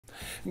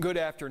Good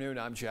afternoon,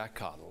 I'm Jack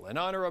Cottle. In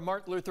honor of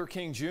Martin Luther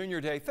King Jr.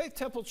 Day, Faith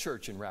Temple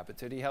Church in Rapid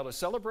City held a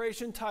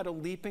celebration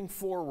titled Leaping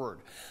Forward.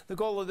 The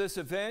goal of this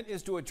event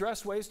is to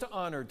address ways to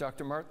honor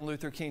Dr. Martin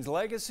Luther King's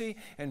legacy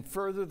and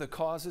further the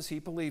causes he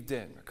believed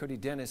in. Cody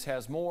Dennis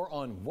has more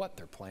on what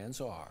their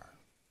plans are.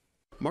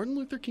 Martin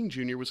Luther King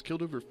Jr. was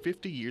killed over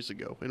 50 years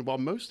ago, and while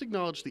most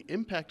acknowledge the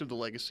impact of the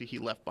legacy he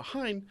left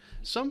behind,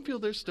 some feel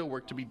there's still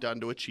work to be done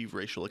to achieve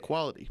racial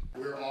equality.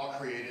 We're all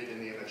created in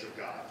the image of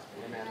God.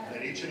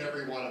 And each and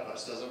every one of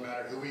us, doesn't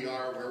matter who we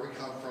are, where we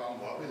come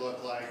from, what we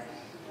look like,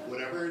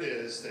 whatever it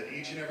is, that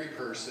each and every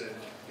person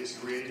is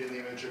created in the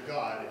image of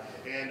God.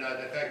 And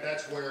in fact,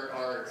 that's where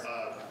our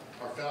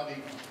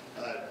founding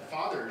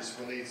fathers,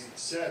 when they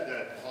said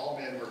that all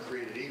men were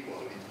created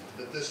equal,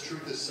 that this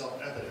truth is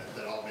self-evident,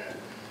 that all men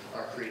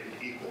are created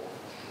equal.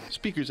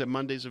 Speakers at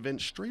Monday's event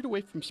strayed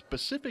away from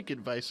specific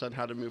advice on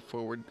how to move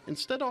forward,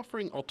 instead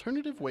offering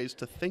alternative ways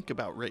to think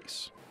about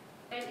race.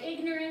 That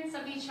ignorance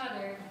of each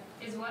other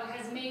is what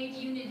has made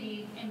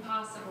unity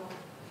impossible.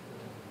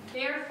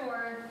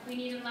 Therefore, we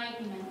need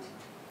enlightenment.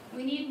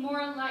 We need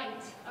more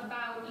light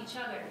about each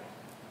other.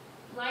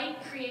 Light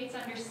creates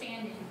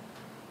understanding.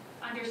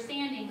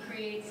 Understanding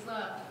creates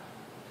love.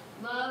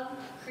 Love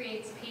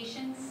creates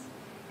patience,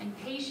 and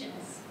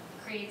patience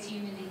creates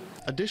unity.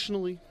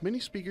 Additionally, many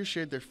speakers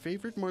shared their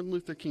favorite Martin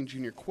Luther King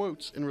Jr.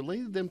 quotes and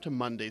related them to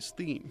Monday's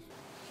theme.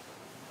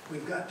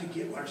 We've got to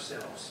give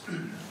ourselves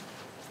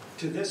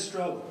to this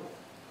struggle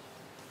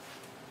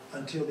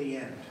until the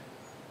end.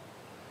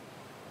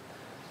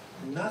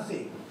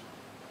 Nothing,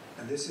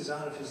 and this is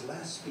out of his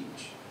last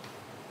speech,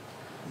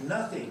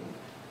 nothing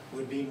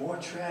would be more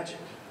tragic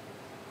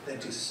than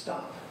to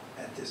stop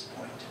at this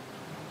point.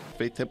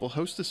 Faith Temple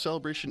hosts this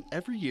celebration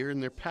every year,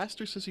 and their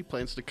pastor says he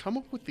plans to come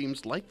up with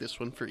themes like this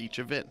one for each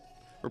event.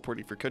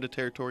 Reporting for Coda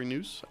Territory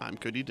News, I'm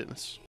Cody Dennis.